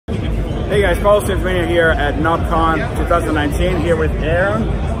Hey guys, Paul Symphony here at KnobCon 2019, here with Aaron,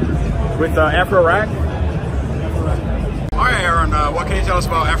 with AfroRack. All right, Aaron, what can you tell us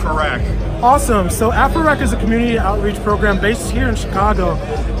about AfroRack? Awesome. So AfroRack is a community outreach program based here in Chicago,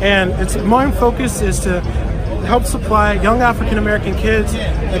 and its main focus is to help supply young African American kids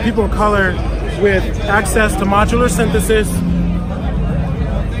and people of color with access to modular synthesis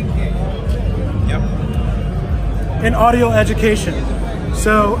and audio education.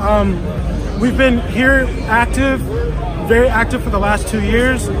 So we've been here very active for the last 2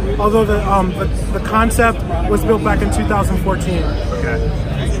 years, although the concept was built back in 2014. Okay.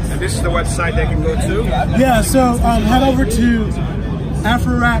 And this is the website they can go to? Yeah, so head over to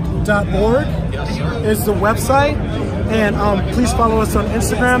AfroRack.org is the website, and please follow us on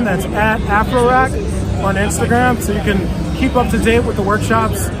Instagram. That's at AfroRack on Instagram, so you can keep up to date with the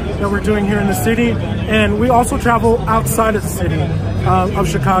workshops that we're doing here in the city. And we also travel outside of the city of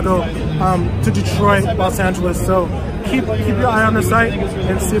Chicago to Detroit, Los Angeles. So keep your eye on the site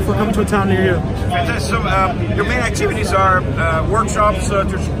and see if we're coming to a town near you. Fantastic. So your main activities are workshops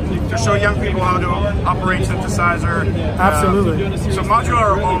to show young people how to operate synthesizer. Absolutely. So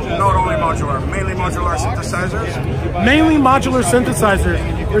modular, or not only modular, mainly modular synthesizers? Mainly modular synthesizers.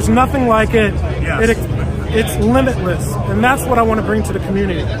 There's nothing like it. Yes. It's limitless, and that's what I want to bring to the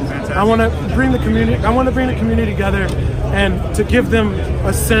community. Fantastic. I want to bring the community together, and to give them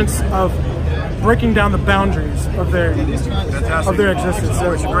a sense of breaking down the boundaries of their existence.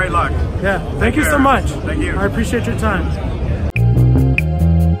 So it's great luck. Yeah. Thank you so much. Thank you. I appreciate your time.